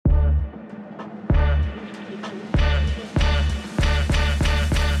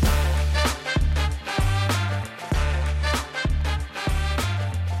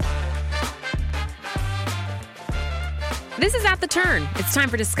This is At the Turn. It's time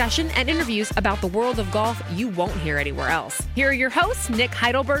for discussion and interviews about the world of golf you won't hear anywhere else. Here are your hosts, Nick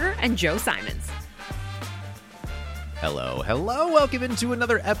Heidelberger and Joe Simons. Hello. Welcome into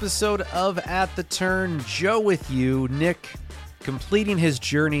another episode of At the Turn. Joe with you. Nick completing his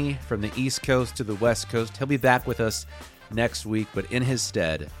journey from the East Coast to the West Coast. He'll be back with us next week, but in his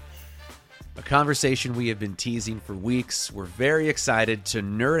stead, a conversation we have been teasing for weeks. We're very excited to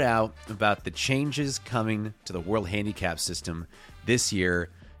nerd out about the changes coming to the World Handicap System this year.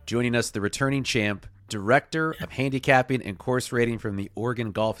 Joining us, the returning champ, Director of Handicapping and Course Rating from the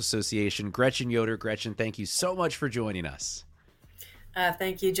Oregon Golf Association, Gretchen Yoder. Gretchen, thank you so much for joining us.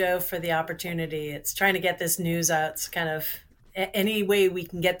 Thank you, Joe, for the opportunity. It's trying to get this news out. It's kind of any way we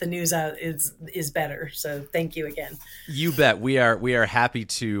can get the news out is better. So thank you again. You bet. We are happy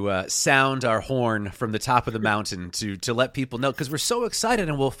to sound our horn from the top of the mountain to let people know, because we're so excited,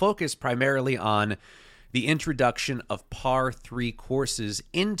 and we'll focus primarily on the introduction of par 3 courses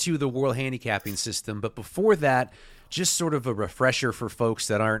into the World Handicapping System. But before that, just sort of a refresher for folks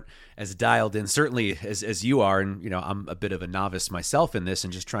that aren't as dialed in, certainly as you are. And, you know, I'm a bit of a novice myself in this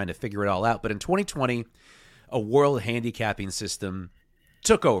and just trying to figure it all out. But in 2020, a World Handicapping System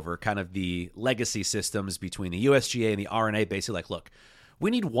took over kind of the legacy systems between the USGA and the R&A, basically like, look, we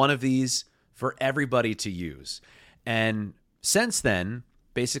need one of these for everybody to use. And since then,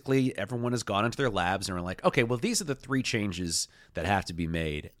 basically, everyone has gone into their labs and are like, okay, well, these are the 3 changes that have to be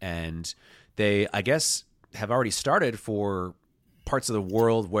made. And they, I guess, have already started for parts of the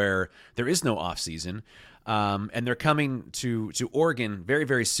world where there is no off season. And they're coming to Oregon very,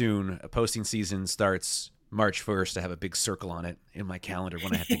 very soon. Posting season starts March 1st. I have a big circle on it in my calendar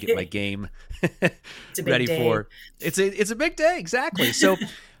when I have to get my game ready for. It's a big day, exactly. So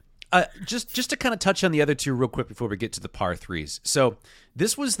just to kind of touch on the other 2 real quick before we get to the par 3s. So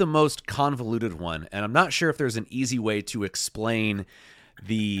this was the most convoluted one, and I'm not sure if there's an easy way to explain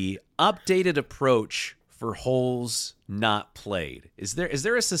the updated approach for holes not played. Is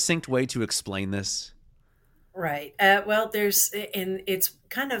there a succinct way to explain this? Right. Well, it's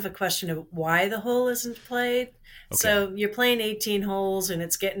kind of a question of why the hole isn't played. Okay. So you're playing 18 holes and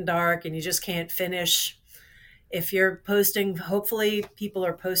it's getting dark and you just can't finish. If you're posting, hopefully people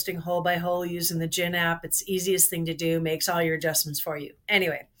are posting hole by hole using the GIN app. It's the easiest thing to do, makes all your adjustments for you.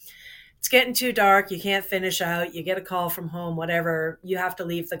 Anyway, it's getting too dark. You can't finish out. You get a call from home, whatever. You have to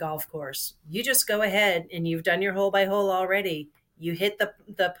leave the golf course. You just go ahead and you've done your hole by hole already. You hit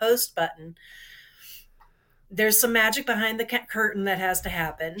the post button. There's some magic behind the curtain that has to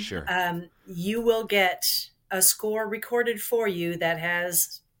happen. Sure. You will get a score recorded for you that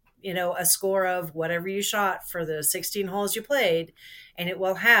has, a score of whatever you shot for the 16 holes you played, and it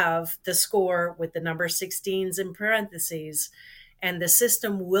will have the score with the number 16s in parentheses, and the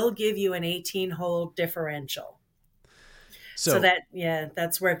system will give you an 18-hole differential. So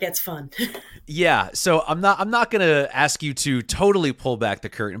that's where it gets fun. Yeah. So I'm not going to ask you to totally pull back the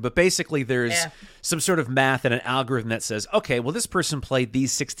curtain, but basically there's some sort of math and an algorithm that says, okay, well, this person played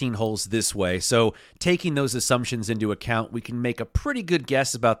these 16 holes this way. So taking those assumptions into account, we can make a pretty good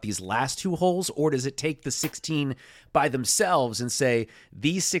guess about these last 2 holes. Or does it take the 16 by themselves and say,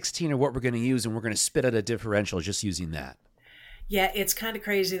 these 16 are what we're going to use, and we're going to spit out a differential just using that? Yeah, it's kind of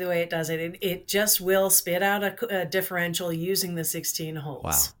crazy the way it does it. It just will spit out a differential using the 16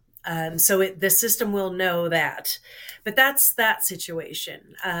 holes. Wow. So the system will know that. But that's that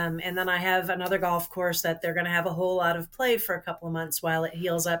situation. And then I have another golf course that they're going to have a hole out of play for a couple of months while it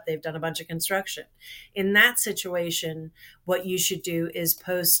heals up. They've done a bunch of construction. In that situation, what you should do is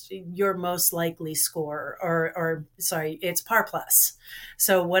post your most likely score, it's par plus.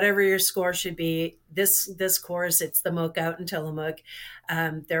 So whatever your score should be, this course, it's the Mook out in Tillamook.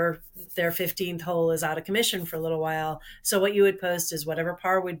 Their 15th hole is out of commission for a little while. So what you would post is whatever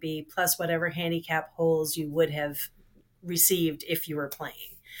par would be plus whatever handicap holes you would have received if you were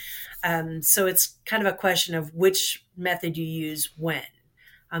playing. So it's kind of a question of which method you use when.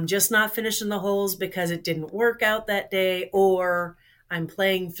 I'm just not finishing the holes because it didn't work out that day, or I'm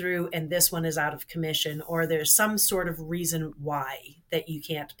playing through and this one is out of commission, or there's some sort of reason why that you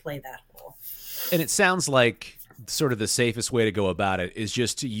can't play that hole. And it sounds like sort of the safest way to go about it is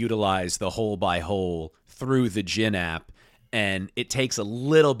just to utilize the hole by hole through the GIN app, and it takes a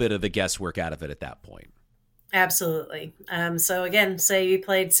little bit of the guesswork out of it at that point. Absolutely. So again, say you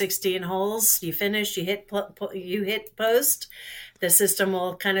played 16 holes, you finish, you hit post. The system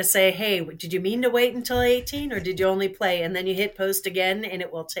will kind of say, hey, did you mean to wait until 18 or did you only play? And then you hit post again and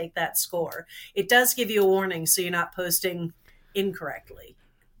it will take that score. It does give you a warning so you're not posting incorrectly,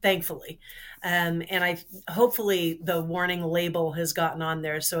 thankfully. And hopefully the warning label has gotten on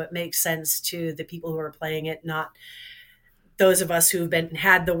there so it makes sense to the people who are playing it, not those of us who've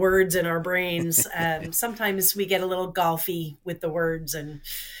had the words in our brains, sometimes we get a little golfy with the words, and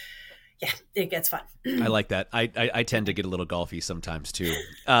yeah, it gets fun. I like that. I tend to get a little golfy sometimes too.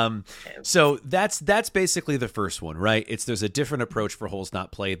 So that's basically the first one, right? There's a different approach for holes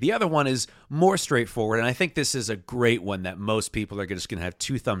not played. The other one is more straightforward, and I think this is a great one that most people are just going to have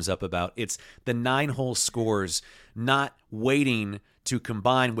 2 thumbs up about. It's the 9-hole scores not waiting to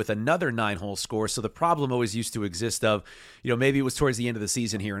combine with another 9-hole score. So the problem always used to exist of, maybe it was towards the end of the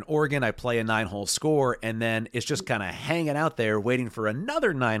season here in Oregon, I play a 9-hole score, and then it's just kind of hanging out there waiting for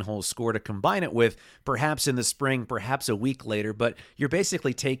another 9-hole score to combine it with, perhaps in the spring, perhaps a week later. But you're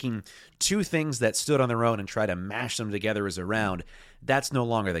basically taking 2 things that stood on their own and try to mash them together as a round. That's no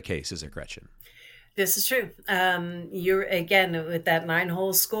longer the case, is it, Gretchen? This is true. You're, again, with that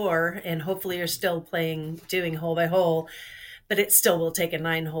 9-hole score, and hopefully you're still doing hole by hole, but it still will take a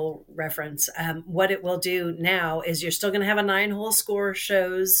 9-hole reference. What it will do now is you're still going to have a 9-hole score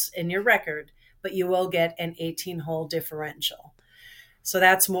shows in your record, but you will get an 18-hole differential. So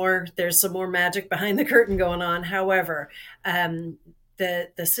there's some more magic behind the curtain going on. However,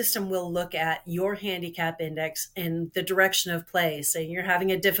 the system will look at your handicap index and the direction of play. Say you're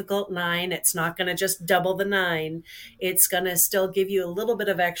having a difficult 9, it's not going to just double the 9. It's going to still give you a little bit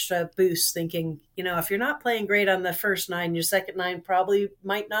of extra boost, thinking, if you're not playing great on the first 9, your second 9 probably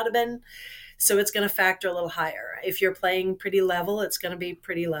might not have been. So it's going to factor a little higher. If you're playing pretty level, it's going to be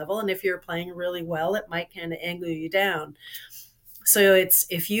pretty level. And if you're playing really well, it might kind of angle you down. So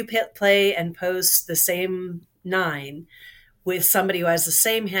if you play and post the same 9 with somebody who has the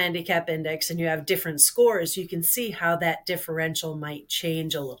same handicap index and you have different scores, you can see how that differential might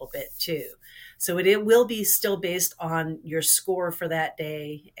change a little bit too. So it will be still based on your score for that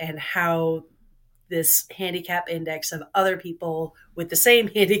day and how this handicap index of other people with the same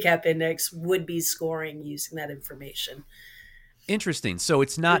handicap index would be scoring using that information. Interesting. So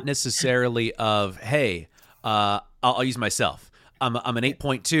it's not necessarily of, hey, I'll use myself. I'm an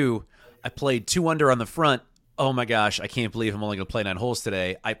 8.2. I played 2 under on the front. Oh my gosh, I can't believe I'm only going to play 9 holes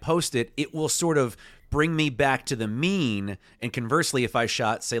today. I post it. It will sort of bring me back to the mean. And conversely, if I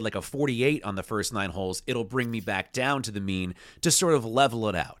shot, say, like a 48 on the first 9 holes, it'll bring me back down to the mean to sort of level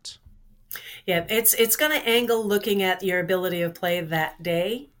it out. Yeah, it's going to angle looking at your ability of play that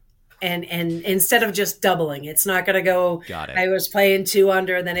day. And instead of just doubling, it's not going to go, Got it. I was playing 2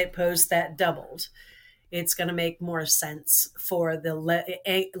 under, and then it posts that doubled. It's going to make more sense for the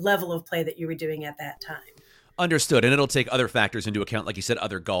level of play that you were doing at that time. Understood. And it'll take other factors into account, like you said,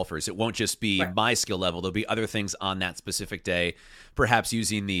 other golfers. It won't just be my skill level. There'll be other things on that specific day, perhaps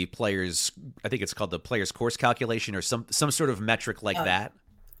using the players, I think it's called the players course calculation or some sort of metric like that.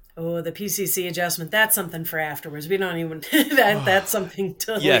 Oh, the PCC adjustment. That's something for afterwards. We don't even, that's something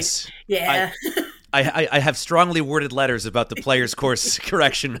totally. Yes. Yeah. I have strongly worded letters about the players course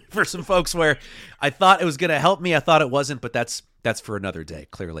correction for some folks where I thought it was going to help me. I thought it wasn't, but that's for another day,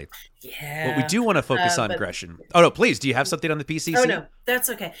 clearly. Yeah. What we do want to focus on, Gretchen. Oh, no, please. Do you have something on the PCC? Oh, no,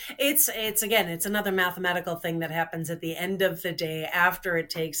 that's okay. It's another mathematical thing that happens at the end of the day after it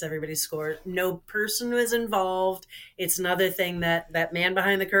takes everybody's score. No person was involved. It's another thing that man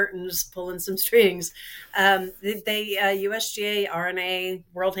behind the curtains pulling some strings. USGA, RNA,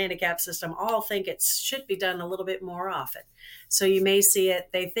 World Handicapping System all think it should be done a little bit more often. So you may see it.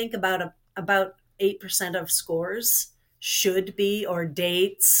 They think about 8% of scores should be, or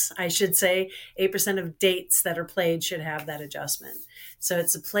dates, I should say, 8% of dates that are played should have that adjustment. So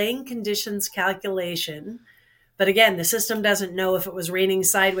it's a playing conditions calculation. But again, the system doesn't know if it was raining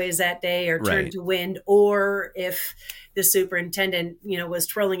sideways that day or turned to wind, or if the superintendent, was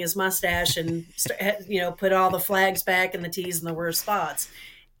twirling his mustache and, put all the flags back and the tees in the worst spots.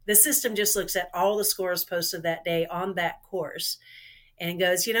 The system just looks at all the scores posted that day on that course and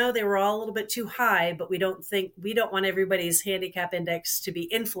goes, they were all a little bit too high, but we don't want everybody's handicap index to be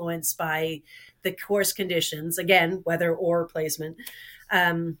influenced by the course conditions, again, weather or placement.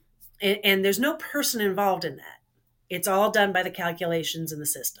 And there's no person involved in that. It's all done by the calculations in the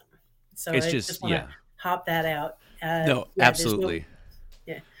system. So it's I just want to hop that out. No, absolutely.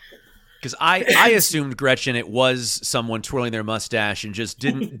 Because I assumed, Gretchen, it was someone twirling their mustache and just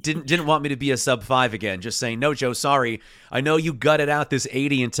didn't want me to be a sub 5 again. Just saying, no, Joe, sorry. I know you gutted out this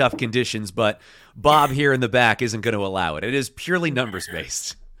 80 in tough conditions, but Bob here in the back isn't going to allow it. It is purely numbers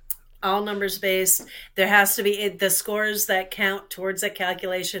based. All numbers based. There has to be the scores that count towards that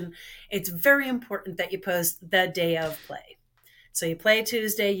calculation. It's very important that you post the day of play. So you play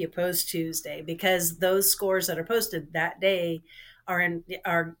Tuesday, you post Tuesday, because those scores that are posted that day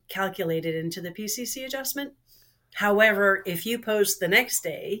are calculated into the PCC adjustment. However, if you post the next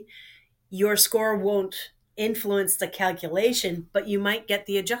day, your score won't influence the calculation, but you might get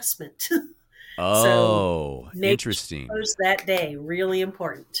the adjustment. So Oh, make interesting. choice that day really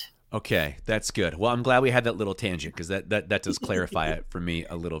important. Okay, that's good. Well, I'm glad we had that little tangent because that does clarify it for me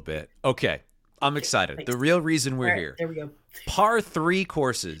a little bit. Okay, I'm excited. Thanks. The real reason we're All right, here. there we go. Par 3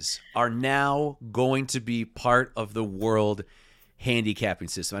 courses are now going to be part of the World Handicapping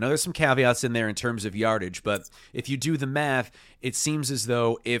System. I know there's some caveats in there in terms of yardage, but if you do the math, it seems as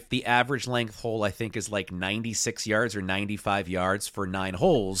though if the average length hole, I think, is like 96 yards or 95 yards for 9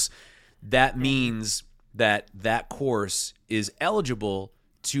 holes, that means that course is eligible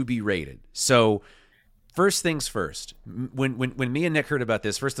to be rated. So first things first, when me and Nick heard about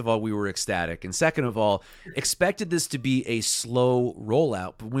this, first of all, we were ecstatic. And second of all, expected this to be a slow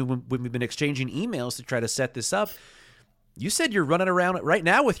rollout. But when we've been exchanging emails to try to set this up, you said you're running around right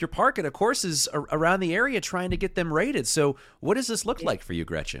now with your park at courses around the area trying to get them rated. So what does this look like for you,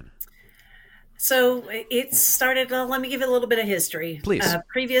 Gretchen? So it started, let me give you a little bit of history. Please.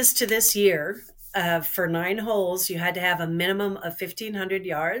 Previous to this year, for 9 holes, you had to have a minimum of 1,500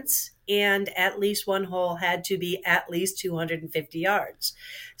 yards, and at least one hole had to be at least 250 yards.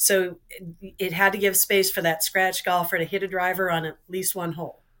 So it had to give space for that scratch golfer to hit a driver on at least one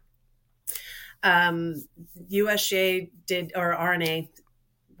hole. USGA did, or RNA,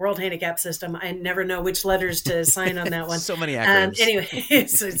 World Handicap System. I never know which letters to sign on that one. So many acronyms. Anyway,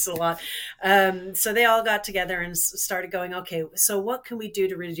 it's a lot. So they all got together and started going, okay, so what can we do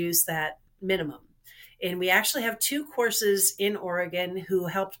to reduce that minimum? And we actually have 2 courses in Oregon who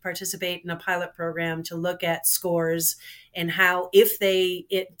helped participate in a pilot program to look at scores and how, if they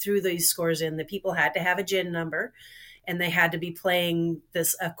threw these scores in, the people had to have a GIN number and they had to be playing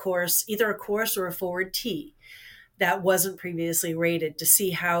either a course or a forward tee that wasn't previously rated, to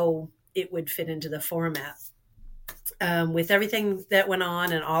see how it would fit into the format. With everything that went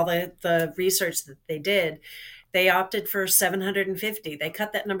on and all the research that they did, they opted for 750. They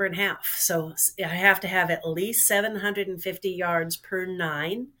cut that number in half. So I have to have at least 750 yards per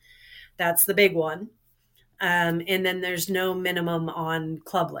 9. That's the big one. And then there's no minimum on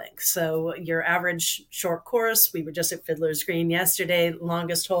club length. So your average short course, we were just at Fiddler's Green yesterday,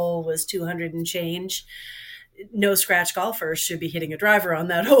 longest hole was 200 and change. No scratch golfers should be hitting a driver on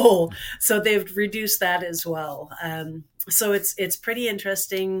that hole. So they've reduced that as well. So it's pretty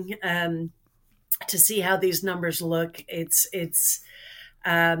interesting to see how these numbers look. It's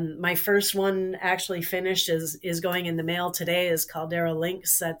my first one actually finished is going in the mail today, is Caldera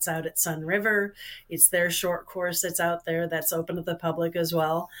Links. That's out at Sun River. It's their short course that's out there that's open to the public as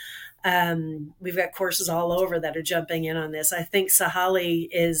well. We've got courses all over that are jumping in on this. I think Sahali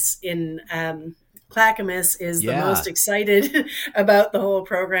is in Clackamas is the most excited about the whole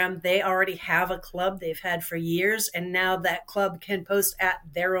program. They already have a club they've had for years, and now that club can post at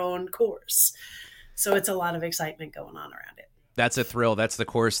their own course. So it's a lot of excitement going on around it. That's a thrill. That's the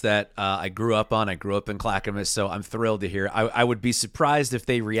course that I grew up on. I grew up in Clackamas, so I'm thrilled to hear. I would be surprised if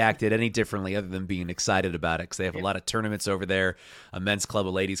they reacted any differently other than being excited about it, because they have a lot of tournaments over there, a men's club, a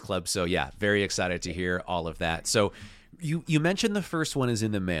ladies club. So yeah, very excited to hear all of that. So you mentioned the first one is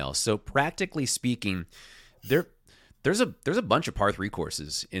in the mail. So practically speaking, there's a bunch of par 3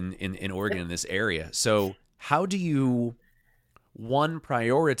 courses in Oregon in this area. So how do you, one,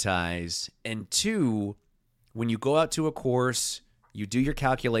 prioritize, and two, when you go out to a course, you do your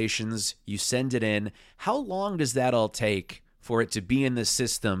calculations, you send it in, how long does that all take for it to be in the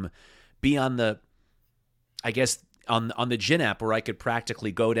system, be on the, I guess, on the GIN app, where I could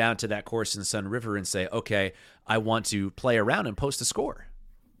practically go down to that course in Sun River and say, okay, I want to play around and post a score?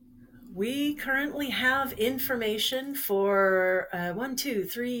 We currently have information for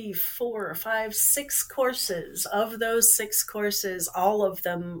 6 courses. Of those 6 courses, all of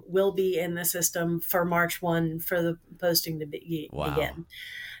them will be in the system for March 1 for the posting to begin.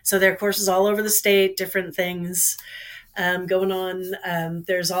 So there are courses all over the state, different things going on.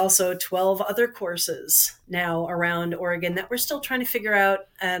 There's also 12 other courses now around Oregon that we're still trying to figure out,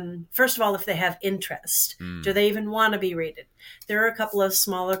 first of all, if they have interest. Do they even want to be rated? There are a couple of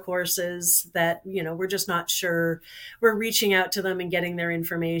smaller courses that, we're just not sure. We're reaching out to them and getting their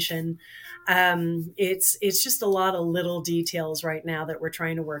information. It's just a lot of little details right now that we're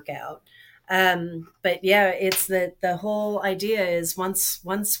trying to work out. But yeah, it's that the whole idea is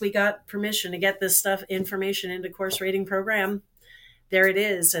once we got permission to get this information into course rating program, there it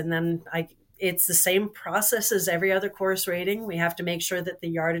is. And then it's the same process as every other course rating. We have to make sure that the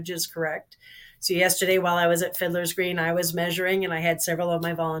yardage is correct. So yesterday, while I was at Fiddler's Green, I was measuring, and I had several of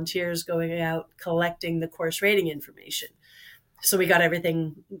my volunteers going out collecting the course rating information. So we got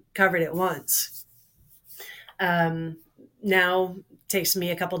everything covered at once. now takes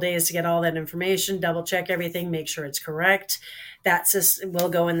me a couple days to get all that information, double check everything, make sure it's correct. That system will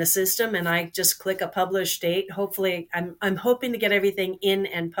go in the system, and I just click a publish date. Hopefully, I'm hoping to get everything in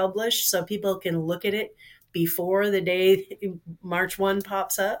and published so people can look at it before the day March 1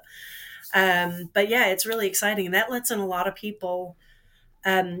 pops up. But yeah, it's really exciting. And that lets in a lot of people.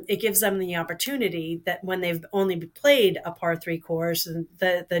 It gives them the opportunity that when they've only played a par 3 course, and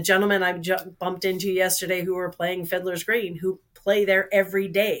the gentleman I bumped into yesterday who were playing Fiddler's Green, who play there every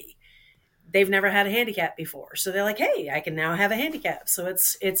day, they've never had a handicap before. So they're like, hey, I can now have a handicap. So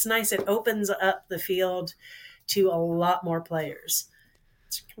it's nice. It opens up the field to a lot more players.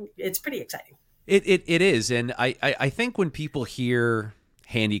 It's pretty exciting. It is. And I think when people hear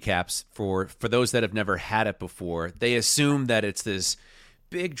handicaps, for those that have never had it before, they assume that it's this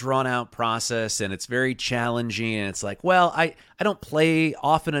big drawn out process and it's very challenging, and it's like, well, I don't play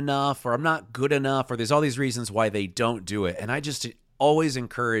often enough, or I'm not good enough, or there's all these reasons why they don't do it. And I just always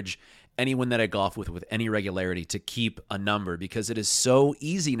encourage anyone that I golf with any regularity to keep a number, because it is so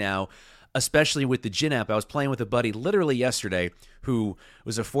easy now, especially with the Gin app. I was playing with a buddy literally yesterday who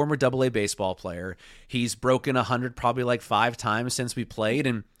was a former AA baseball player. He's broken 100 probably like 5 times since we played,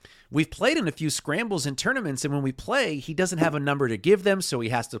 and we've played in a few scrambles and tournaments, and when we play, he doesn't have a number to give them, so he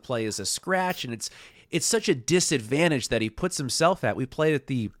has to play as a scratch, and it's such a disadvantage that he puts himself at. We played at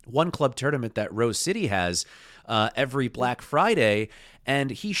the one club tournament that Rose City has every Black Friday,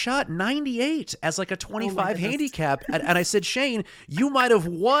 and he shot 98 as like a 25 handicap. And I said, Shane, you might have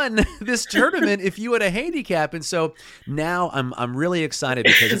won this tournament if you had a handicap. And so now I'm really excited,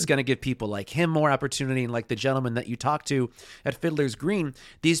 because it's going to give people like him more opportunity. And like the gentleman that you talked to at Fiddler's Green,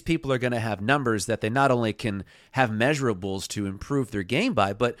 these people are going to have numbers that they not only can have measurables to improve their game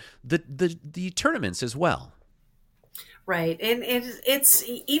by, but the tournaments as well. Right. And it's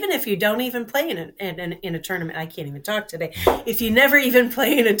even if you don't even play in a tournament, I can't even talk today. If you never even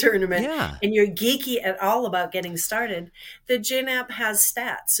play in a tournament, and you're geeky at all about getting started, the Gin app has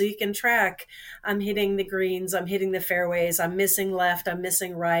stats. So you can track, I'm hitting the greens, I'm hitting the fairways, I'm missing left, I'm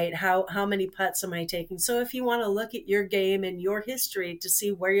missing right. How many putts am I taking? So if you want to look at your game and your history to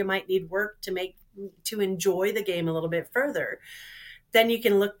see where you might need work to enjoy the game a little bit further, then you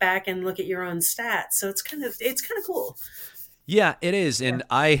can look back and look at your own stats. So it's kind of cool. Yeah, it is. And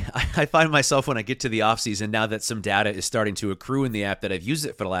I find myself, when I get to the off season, now that some data is starting to accrue in the app, that I've used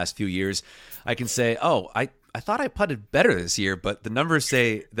it for the last few years, I can say, oh, I thought I putted better this year, but the numbers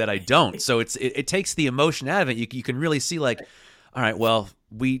say that I don't. So it takes the emotion out of it. You can really see like, all right, well,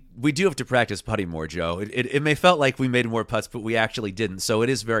 we do have to practice putting more, Joe. It may felt like we made more putts, but we actually didn't. So it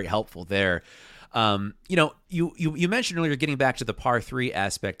is very helpful there. You mentioned earlier, getting back to the par 3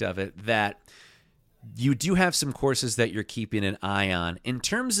 aspect of it, that you do have some courses that you're keeping an eye on. In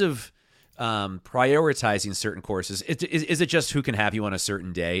terms of prioritizing certain courses, is it just who can have you on a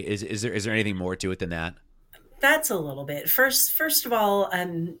certain day? Is there anything more to it than that? That's a little bit. First of all,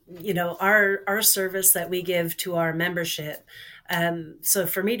 our service that we give to our membership. So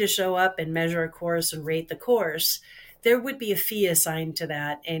for me to show up and measure a course and rate the course, there would be a fee assigned to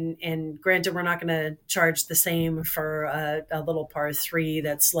that. And granted, we're not going to charge the same for a little par 3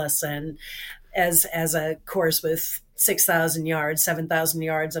 that's less than as a course with 6,000 yards, 7,000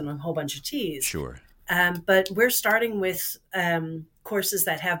 yards, and a whole bunch of tees. Sure. But we're starting with courses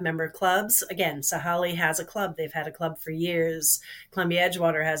that have member clubs. Again, Sahali has a club. They've had a club for years. Columbia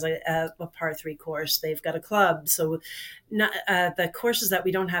Edgewater has a par 3 course. They've got a club. So the courses that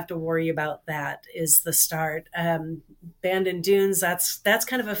we don't have to worry about, that is the start. Bandon Dunes, that's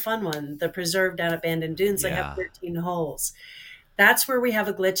kind of a fun one. The preserve down at Bandon Dunes, they have 13 holes. That's where we have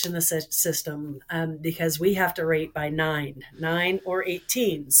a glitch in the system, because we have to rate by 9 or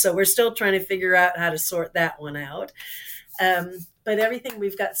 18. So we're still trying to figure out how to sort that one out. But everything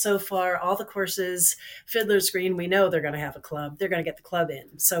we've got so far, all the courses, Fiddler's Green, we know they're going to have a club. They're going to get the club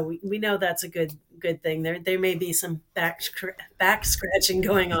in. So we know that's a good thing. There may be some back scratching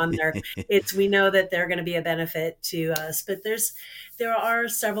going on there. We know that they're going to be a benefit to us. But there are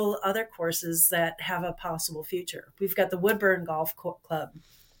several other courses that have a possible future. We've got the Woodburn Golf Club.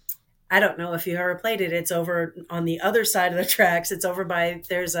 I don't know if you've ever played it. It's over on the other side of the tracks. It's over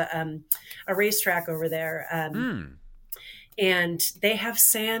there's a racetrack over there. And they have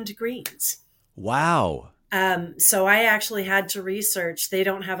sand greens. Wow. So I actually had to research. They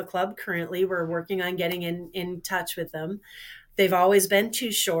don't have a club currently. We're working on getting in touch with them. They've always been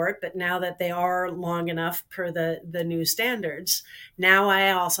too short, but now that they are long enough per the new standards, now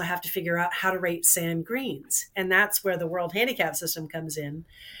I also have to figure out how to rate sand greens. And that's where the World Handicap System comes in.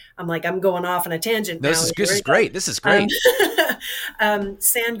 I'm going off on a tangent now. This is great. This is great.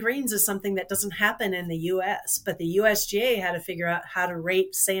 Sand greens is something that doesn't happen in the US, but the USGA had to figure out how to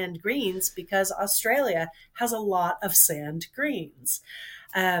rate sand greens because Australia has a lot of sand greens.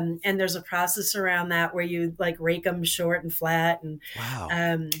 And there's a process around that where you like rake them short and flat. And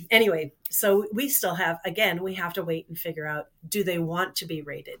Wow. Anyway, so we still have, again, we have to wait and figure out, do they want to be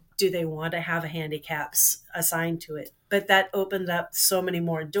rated? Do they want to have handicaps assigned to it? But that opened up so many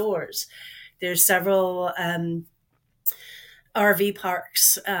more doors. There's several RV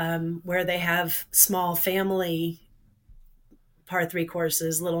parks where they have small family par 3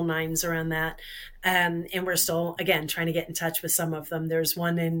 courses, little nines around that. And we're still, again, trying to get in touch with some of them. There's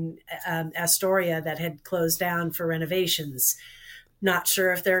one in Astoria that had closed down for renovations. Not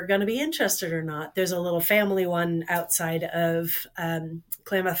sure if they're going to be interested or not. There's a little family one outside of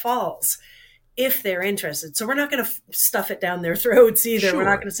Klamath Falls, if they're interested. So we're not going to stuff it down their throats either. Sure. We're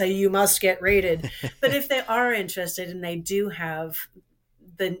not going to say you must get rated. But if they are interested and they do have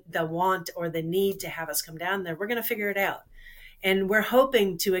the want or the need to have us come down there, we're going to figure it out. And we're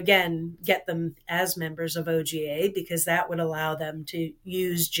hoping to, again, get them as members of OGA because that would allow them to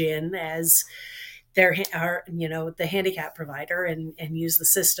use GIN as the handicap provider and use the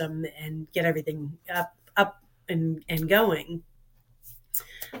system and get everything up and going.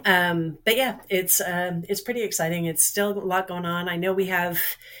 But yeah, it's pretty exciting. It's still a lot going on. I know we have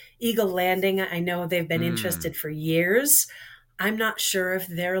Eagle Landing. I know they've been interested for years. I'm not sure if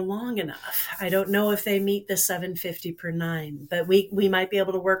they're long enough. I don't know if they meet the 750 per 9, but we might be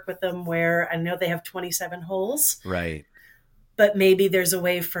able to work with them where I know they have 27 holes. Right. But maybe there's a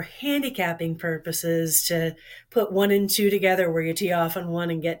way for handicapping purposes to put 1 and 2 together where you tee off on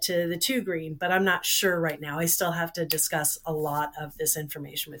 1 and get to the 2 green. But I'm not sure right now. I still have to discuss a lot of this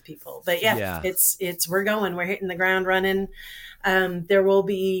information with people. But yeah. We're hitting the ground running. There will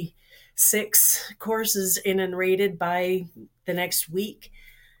be 6 courses in and rated by the next week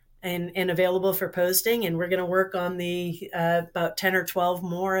and available for posting. And we're going to work on the about 10 or 12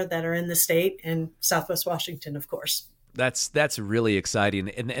 more that are in the state and Southwest Washington, of course. That's really exciting.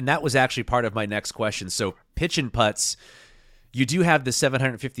 And that was actually part of my next question. So pitch and putts, you do have the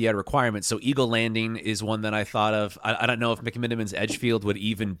 750 yard requirement. So Eagle Landing is one that I thought of. I don't know if McMiniman's Edgefield would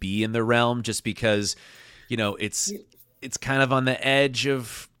even be in the realm just because, it's kind of on the edge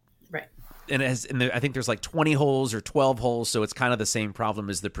of, right. And I think there's like 20 holes or 12 holes. So it's kind of the same problem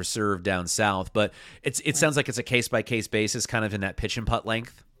as the Preserve down south, but it sounds like it's a case by case basis, kind of in that pitch and putt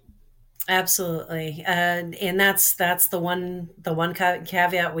length. Absolutely. And that's the one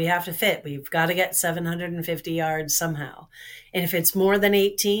caveat we have to fit. We've got to get 750 yards somehow. And if it's more than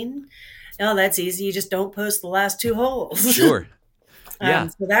 18, that's easy. You just don't post the last 2 holes. Sure. Yeah.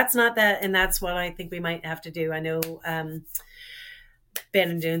 So that's not that. And that's what I think we might have to do. I know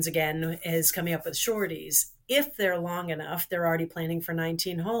Bandon Dunes, again, is coming up with shorties. If they're long enough, they're already planning for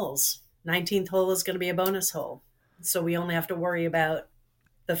 19 holes. 19th hole is going to be a bonus hole. So we only have to worry about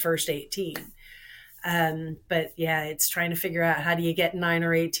the first 18. But yeah, it's trying to figure out how do you get 9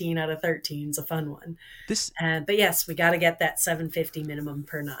 or 18 out of 13 is a fun one. But yes, we got to get that 750 minimum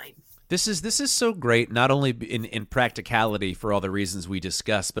per 9. This is so great, not only in practicality for all the reasons we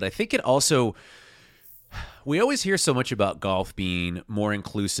discussed, but I think it also, we always hear so much about golf being more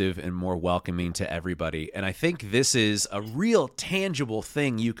inclusive and more welcoming to everybody. And I think this is a real tangible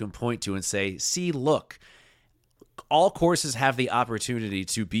thing you can point to and say, see, look, all courses have the opportunity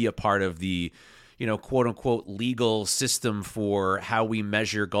to be a part of the, quote unquote, legal system for how we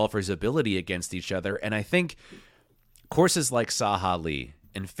measure golfers' ability against each other. And I think courses like Saha Lee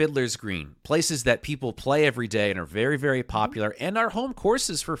and Fiddler's Green, places that people play every day and are very, very popular and are home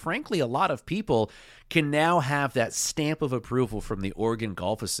courses for, frankly, a lot of people, can now have that stamp of approval from the Oregon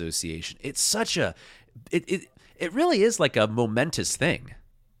Golf Association. It's such it really is like a momentous thing.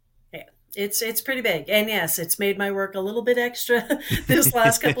 It's pretty big. And yes, it's made my work a little bit extra this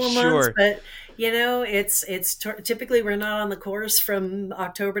last couple of months, Sure. But it's typically we're not on the course from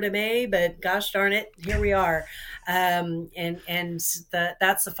October to May, but gosh darn it, here we are. And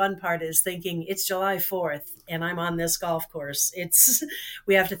that's the fun part, is thinking it's July 4th and I'm on this golf course.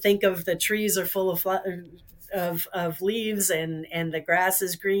 We have to think of the trees are full of leaves and the grass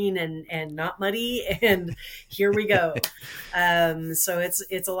is green and not muddy, and here we go. So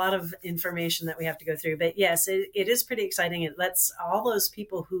it's a lot of information that we have to go through, but yes, it is pretty exciting. It lets all those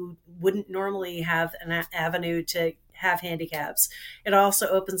people who wouldn't normally have an avenue to have handicaps. It also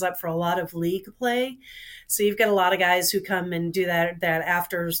opens up for a lot of league play. So you've got a lot of guys who come and do that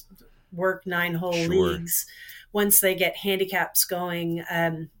after work 9-hole Sure. leagues. Once they get handicaps going,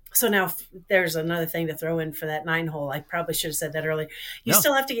 So now there's another thing to throw in for that 9 hole. I probably should have said that earlier. You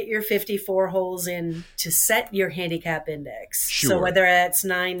still have to get your 54 holes in to set your handicap index. Sure. So whether it's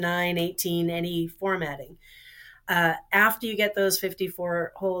 9, 9, 18, any formatting. After you get those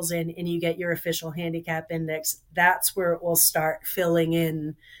 54 holes in and you get your official handicap index, that's where it will start filling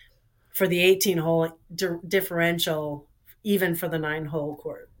in for the 18 hole differential, even for the 9 hole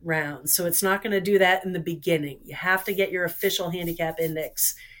round. So it's not going to do that in the beginning. You have to get your official handicap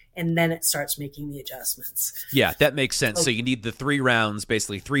index, and then it starts making the adjustments. Yeah, that makes sense. So you need the 3 rounds,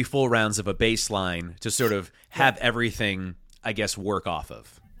 basically 3 full rounds of a baseline to sort of have everything, I guess, work off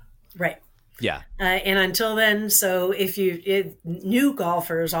of. Right. Yeah. And until then, so if new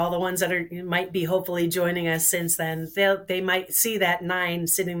golfers, all the ones that might be hopefully joining us since then, they might see that 9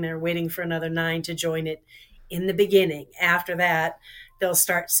 sitting there waiting for another 9 to join it in the beginning. After that, they'll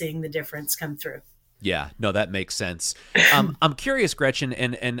start seeing the difference come through. Yeah, no, that makes sense. I'm curious, Gretchen,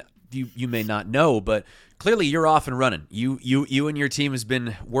 and you may not know, but clearly you're off and running. You and your team has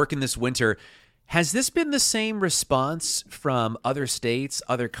been working this winter. Has this been the same response from other states,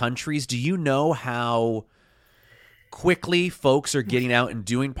 other countries? Do you know how quickly folks are getting out and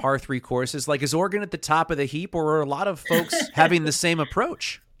doing par 3 courses? Like, is Oregon at the top of the heap, or are a lot of folks having the same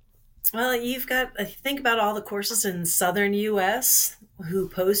approach? Well, you've got to think about all the courses in southern U.S. who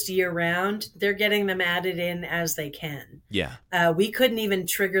post year-round. They're getting them added in as they can. Yeah. We couldn't even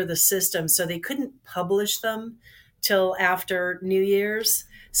trigger the system, so they couldn't publish them till after New Year's.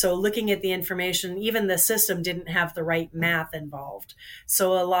 So looking at the information, even the system didn't have the right math involved.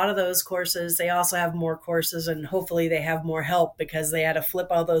 So a lot of those courses, they also have more courses, and hopefully they have more help because they had to flip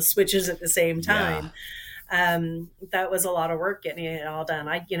all those switches at the same time. Yeah. That was a lot of work getting it all done.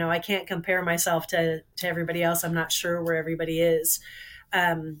 I can't compare myself to everybody else. I'm not sure where everybody is.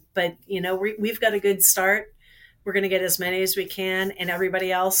 But we've got a good start. We're going to get as many as we can, and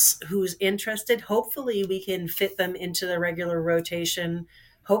everybody else who's interested, hopefully we can fit them into the regular rotation.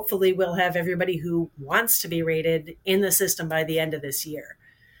 Hopefully we'll have everybody who wants to be rated in the system by the end of this year.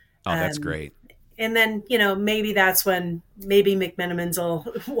 Oh, that's great. And then, maybe that's when maybe McMenamins will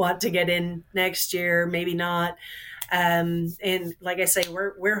want to get in next year, maybe not. And like I say,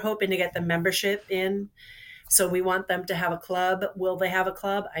 we're hoping to get the membership in. So we want them to have a club. Will they have a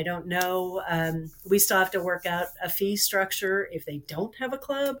club? I don't know. We still have to work out a fee structure if they don't have a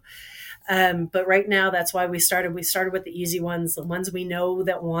club. But right now, that's why we started. We started with the easy ones, the ones we know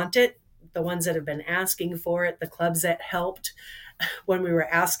that want it, the ones that have been asking for it, the clubs that helped when we were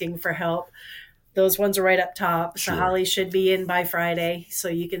asking for help. Those ones are right up top. Sure. So Holly should be in by Friday, so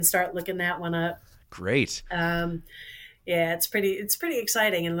you can start looking that one up. Great. Yeah, it's pretty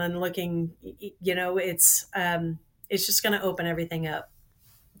exciting. And then looking, it's just going to open everything up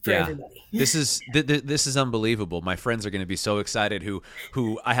for everybody. This is unbelievable. My friends are going to be so excited.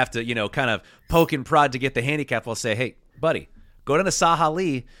 Who I have to kind of poke and prod to get the handicap. I'll say, hey, buddy, go down to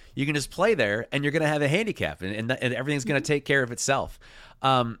Sahali. You can just play there, and you're going to have a handicap, and everything's going to take care of itself.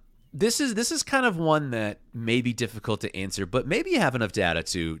 This is kind of one that may be difficult to answer, but maybe you have enough data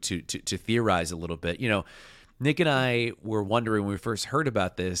to theorize a little bit. Nick and I were wondering when we first heard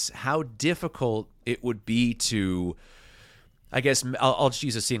about this how difficult it would be to, I guess I'll just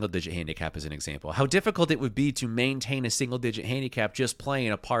use a single-digit handicap as an example, how difficult it would be to maintain a single-digit handicap just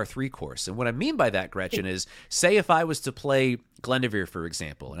playing a par 3 course. And what I mean by that, Gretchen, is say if I was to play Glendoveer, for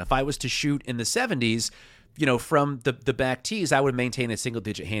example, and if I was to shoot in the 70s, from the back tees, I would maintain a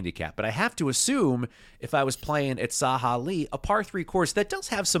single-digit handicap. But I have to assume if I was playing at Sahali, a par 3 course that does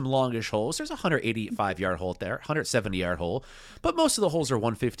have some longish holes. There's a 185-yard hole there, 170-yard hole, but most of the holes are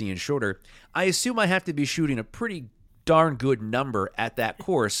 150 and shorter. I assume I have to be shooting a pretty darn good number at that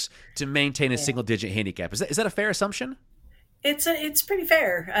course to maintain a single-digit handicap. Is that a fair assumption? It's pretty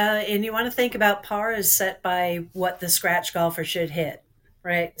fair. And you want to think about par is set by what the scratch golfer should hit.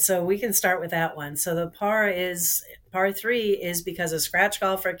 Right. So we can start with that one. So the par 3 is because a scratch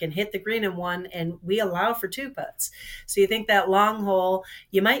golfer can hit the green in 1, and we allow for 2 putts. So you think that long hole,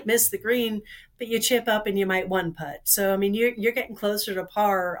 you might miss the green, but you chip up and you might 1 putt. So, I mean, you're getting closer to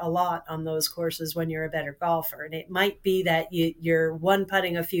par a lot on those courses when you're a better golfer. And it might be that you're 1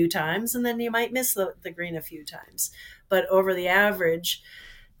 putting a few times, and then you might miss the green a few times. But over the average,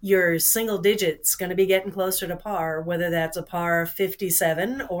 your single digit's going to be getting closer to par, whether that's a par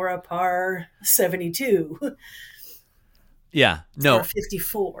 57 or a par 72. Yeah, no. Or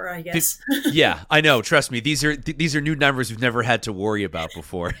 54, I guess. Yeah, I know. Trust me. These are new numbers we've never had to worry about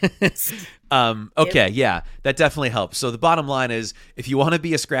before. Okay, yeah, that definitely helps. So the bottom line is, if you want to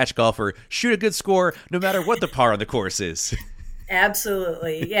be a scratch golfer, shoot a good score no matter what the par on the course is.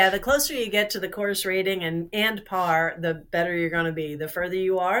 Absolutely. Yeah, the closer you get to the course rating and par, the better you're going to be. The further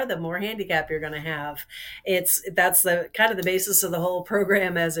you are, the more handicap you're going to have. That's the kind of the basis of the whole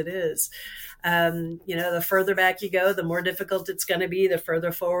program as it is. The further back you go, the more difficult it's going to be. The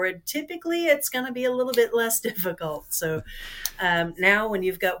further forward, typically it's going to be a little bit less difficult. So now when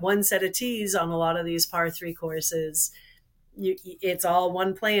you've got one set of tees on a lot of these par 3 courses, it's all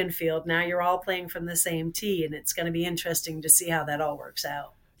one playing field. Now you're all playing from the same tee, and it's going to be interesting to see how that all works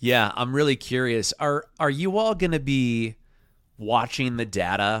out. Yeah, I'm really curious. Are you all going to be watching the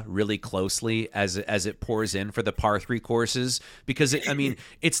data really closely as it pours in for the par 3 courses? Because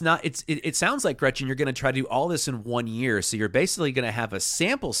it sounds like, Gretchen, you're going to try to do all this in 1 year, so you're basically going to have a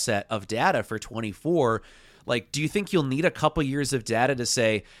sample set of data for 24. Like, do you think you'll need a couple years of data to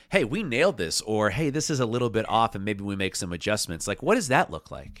say, hey, we nailed this, or hey, this is a little bit off and maybe we make some adjustments? Like, what does that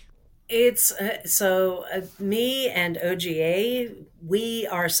look like? It's me and OGA, we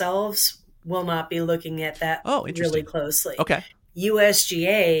ourselves will not be looking at that really closely. Okay.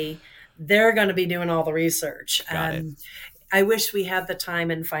 USGA, they're going to be doing all the research. Got it. I wish we had the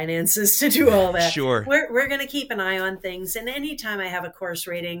time and finances to do all that. Sure. We're going to keep an eye on things. And anytime I have a course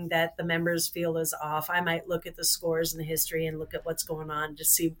rating that the members feel is off, I might look at the scores and the history and look at what's going on to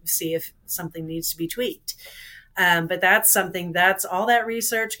see if something needs to be tweaked. But that's all that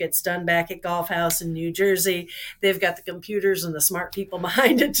research gets done back at Golf House in New Jersey. They've got the computers and the smart people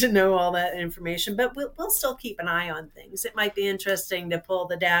behind it to know all that information, but we'll still keep an eye on things. It might be interesting to pull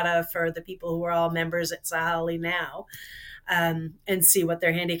the data for the people who are all members at Sahali now, and see what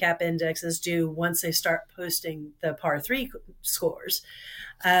their handicap indexes do once they start posting the par 3 scores.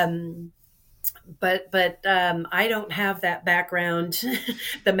 But I don't have that background,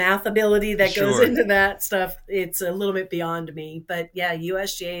 the math ability that goes into that stuff. It's a little bit beyond me. But yeah,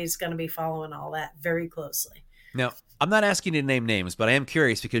 USGA is going to be following all that very closely. Now, I'm not asking you to name names, but I am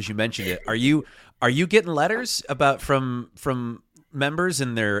curious because you mentioned it. Are you getting letters from members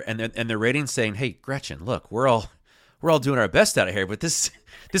and their ratings saying, "Hey, Gretchen, look, we're all doing our best out of here, but this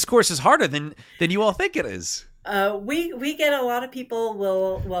course is harder than you all think it is"? We get a lot of people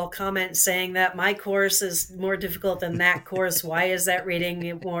will comment saying that my course is more difficult than that course. Why is that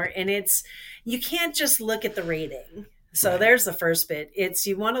rating more? And you can't just look at the rating. So There's the first bit.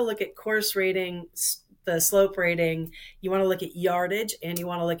 You want to look at course rating, the slope rating, you want to look at yardage, and you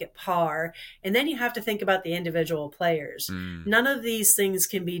want to look at par. And then you have to think about the individual players. None of these things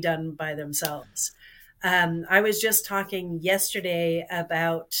can be done by themselves. I was just talking yesterday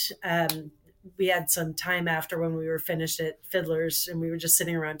about, we had some time after when we were finished at Fiddler's, and we were just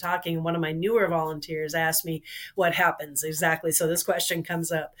sitting around talking. And one of my newer volunteers asked me what happens exactly. So this question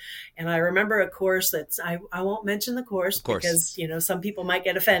comes up, and I remember a course I won't mention the course because, some people might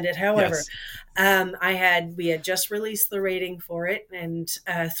get offended. However, yes. We had just released the rating for it, and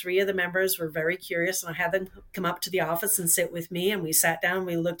 3 of the members were very curious, and I had them come up to the office and sit with me, and we sat down and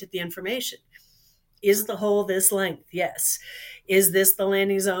we looked at the information. Is the hole this length? Yes. Is this the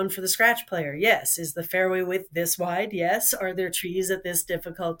landing zone for the scratch player? Yes. Is the fairway width this wide? Yes. Are there trees at this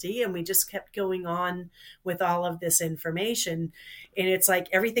difficulty? And we just kept going on with all of this information. And it's like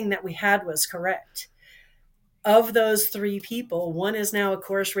everything that we had was correct. Of those 3 people, 1 is now a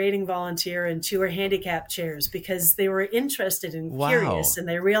course rating volunteer and 2 are handicap chairs because they were interested and curious, and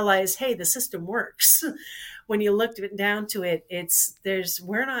they realized, hey, the system works. When you looked down to it,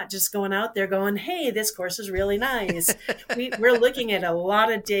 we're not just going out there going, hey, this course is really nice. We're looking at a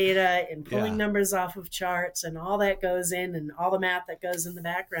lot of data and pulling numbers off of charts and all that goes in and all the math that goes in the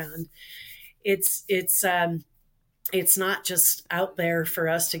background. It's not just out there for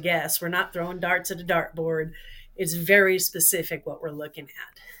us to guess. We're not throwing darts at a dartboard. It's very specific what we're looking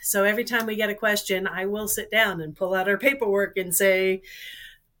at. So every time we get a question, I will sit down and pull out our paperwork and say,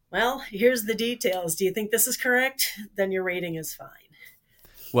 well, here's the details. Do you think this is correct? Then your rating is fine.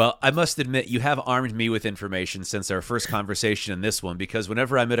 Well, I must admit, you have armed me with information since our first conversation in this one, because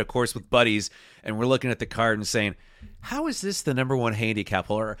whenever I'm at a course with buddies and we're looking at the card and saying, how is this the number 1 handicap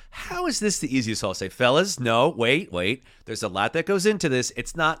hole? Or how is this the easiest hole? I say, fellas, no, wait. There's a lot that goes into this.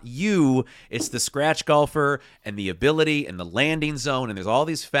 It's not you. It's the scratch golfer and the ability and the landing zone. And there's all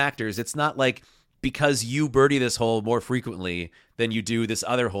these factors. It's not like because you birdie this hole more frequently than you do this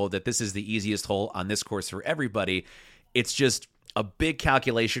other hole that this is the easiest hole on this course for everybody. It's just a big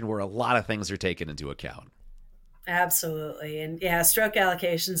calculation where a lot of things are taken into account. Absolutely. And yeah, stroke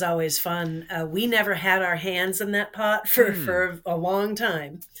allocation is always fun. We never had our hands in that pot for a long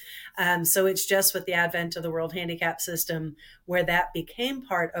time. So it's just with the advent of the World Handicap System where that became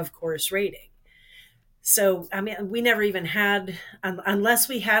part of course rating. So, I mean, we never even had, unless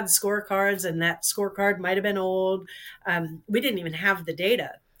we had scorecards, and that scorecard might have been old, we didn't even have the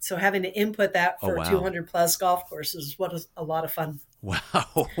data. So having to input that Oh, for wow. 200 plus golf courses was a lot of fun.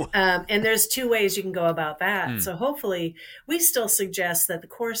 Wow. And there's two ways you can go about that. So hopefully we still suggest that the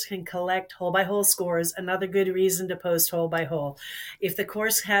course can collect hole by hole scores. Another good reason to post hole by hole. If the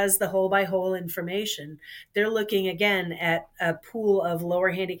course has the hole by hole information, they're looking again at a pool of lower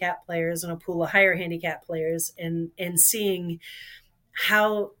handicap players and a pool of higher handicap players, and seeing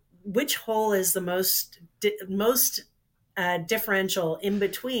which hole is the most differential in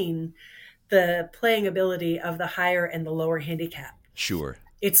between the playing ability of the higher and the lower handicap. Sure.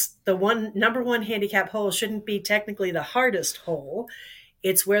 It's the number one handicap hole shouldn't be technically the hardest hole.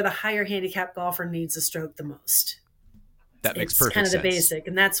 It's where the higher handicap golfer needs a stroke the most. That makes perfect sense. It's kind of the sense. basic.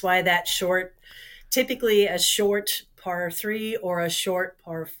 And that's why that typically a short par 3 or a short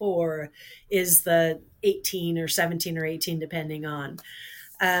par 4 is the 18 or 17 or 18, depending on.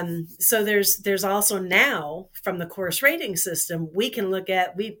 So there's also now, from the course rating system, we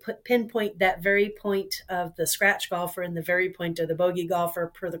pinpoint that very point of the scratch golfer and the very point of the bogey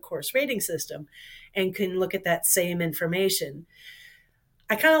golfer per the course rating system, and can look at that same information.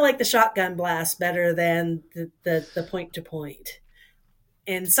 I kind of like the shotgun blast better than the point to point.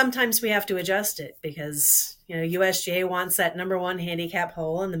 And sometimes we have to adjust it because, USGA wants that number one handicap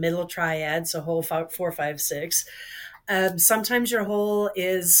hole in the middle triad. So hole 4, 5, 6. Sometimes your hole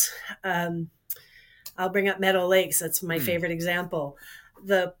is, I'll bring up Meadow Lakes. That's my favorite example.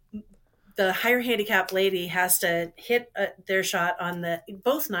 The higher handicap lady has to hit their shot on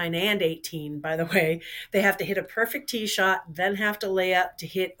both 9 and 18, by the way. They have to hit a perfect tee shot, then have to lay up to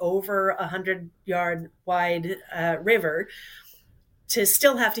hit over 100-yard wide river, to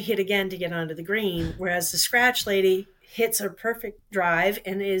still have to hit again to get onto the green. Whereas the scratch lady hits a perfect drive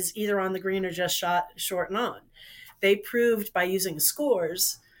and is either on the green or just short and on. They proved by using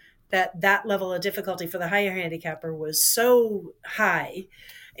scores that level of difficulty for the higher handicapper was so high.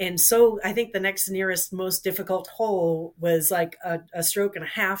 And so I think the next nearest most difficult hole was like a stroke and a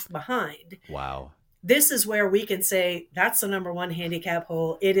half behind. Wow. This is where we can say, that's the number one handicap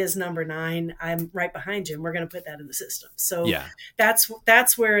hole. It is number 9. I'm right behind you, and we're going to put that in the system. So yeah, that's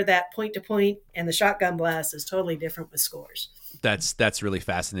where that point to point and the shotgun blast is totally different with scores. That's really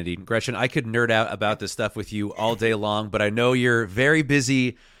fascinating. Gretchen, I could nerd out about this stuff with you all day long, but I know you're very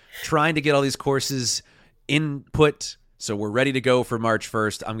busy trying to get all these courses input, so we're ready to go for March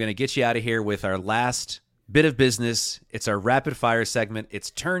 1st. I'm going to get you out of here with our last bit of business. It's our rapid fire segment.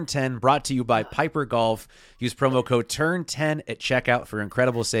 It's Turn 10, brought to you by Piper Golf. Use promo code TURN10 at checkout for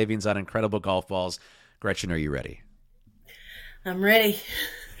incredible savings on incredible golf balls. Gretchen, are you ready? I'm ready.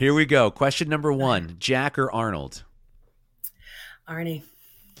 Here we go. Question number 1, Jack or Arnold? Arnie.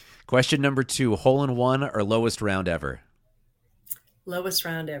 Question number 2, hole in one or lowest round ever? Lowest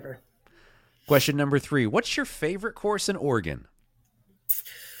round ever. Question number 3, what's your favorite course in Oregon?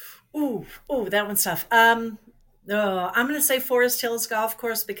 Ooh, that one's tough. I'm going to say Forest Hills Golf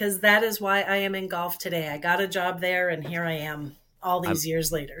Course, because that is why I am in golf today. I got a job there, and here I am all these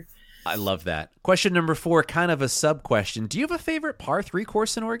years later. I love that. Question number 4, kind of a sub question. Do you have a favorite par 3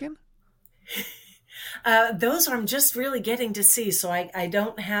 course in Oregon? Those I'm just really getting to see, so I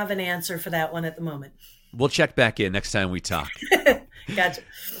don't have an answer for that one at the moment. We'll check back in next time we talk. Gotcha.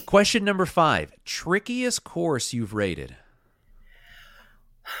 Question number 5, trickiest course you've rated?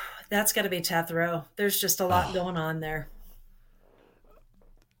 That's got to be Tethrow. There's just a lot going on there.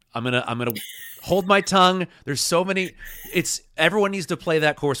 I'm gonna hold my tongue. There's so many. Everyone needs to play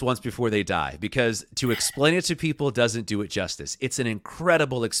that course once before they die, because to explain it to people doesn't do it justice. It's an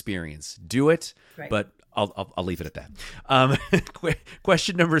incredible experience. Do it, right. But I'll leave it at that.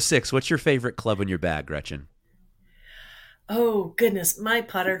 Question number 6, what's your favorite club in your bag, Gretchen? Oh goodness, my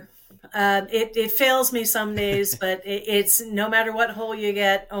putter. It fails me some days, but it's no matter what hole you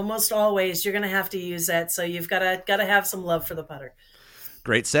get, almost always you're going to have to use that. So you've got to have some love for the putter.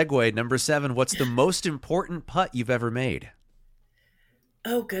 Great segue. Number 7, what's the most important putt you've ever made?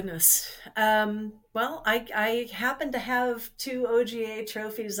 Oh goodness. Well, I happen to have 2 OGA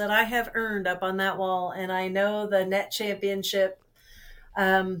trophies that I have earned up on that wall, and I know the net championship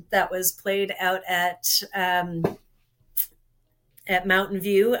that was played out at Mountain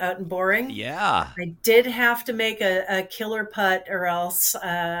View out in Boring. Yeah. I did have to make a killer putt, or else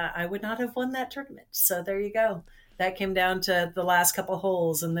I would not have won that tournament. So there you go. That came down to the last couple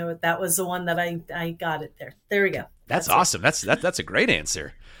holes, and that was the one that I got it there. There we go. That's awesome. That's a great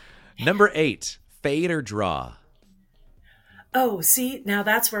answer. Number 8, fade or draw? Oh, see, now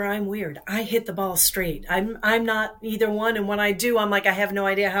that's where I'm weird. I hit the ball straight. I'm not either one, and when I do, I'm like, I have no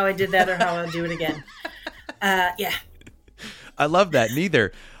idea how I did that or how I'll do it again. Yeah. I love that.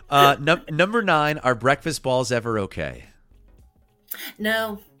 Neither. Number 9, are breakfast balls ever okay?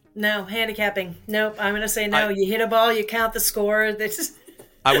 No, handicapping. Nope. I'm going to say no. You hit a ball, you count the score. This.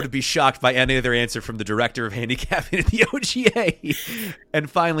 I would be shocked by any other answer from the director of handicapping at the OGA.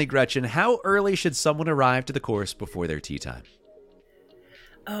 And finally, Gretchen, how early should someone arrive to the course before their tee time?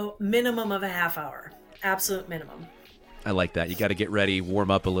 Oh, minimum of a half hour. Absolute minimum. I like that. You got to get ready, warm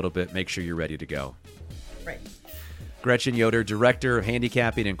up a little bit, make sure you're ready to go. Right. Gretchen Yoder, Director of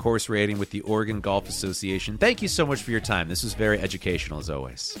Handicapping and Course Rating with the Oregon Golf Association. Thank you so much for your time. This was very educational, as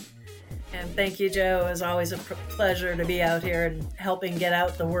always. And thank you, Joe. It was always a pleasure to be out here and helping get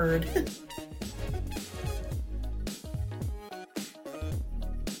out the word.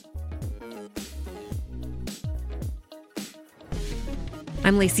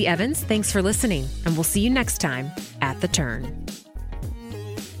 I'm Lacey Evans. Thanks for listening, and we'll see you next time at The Turn.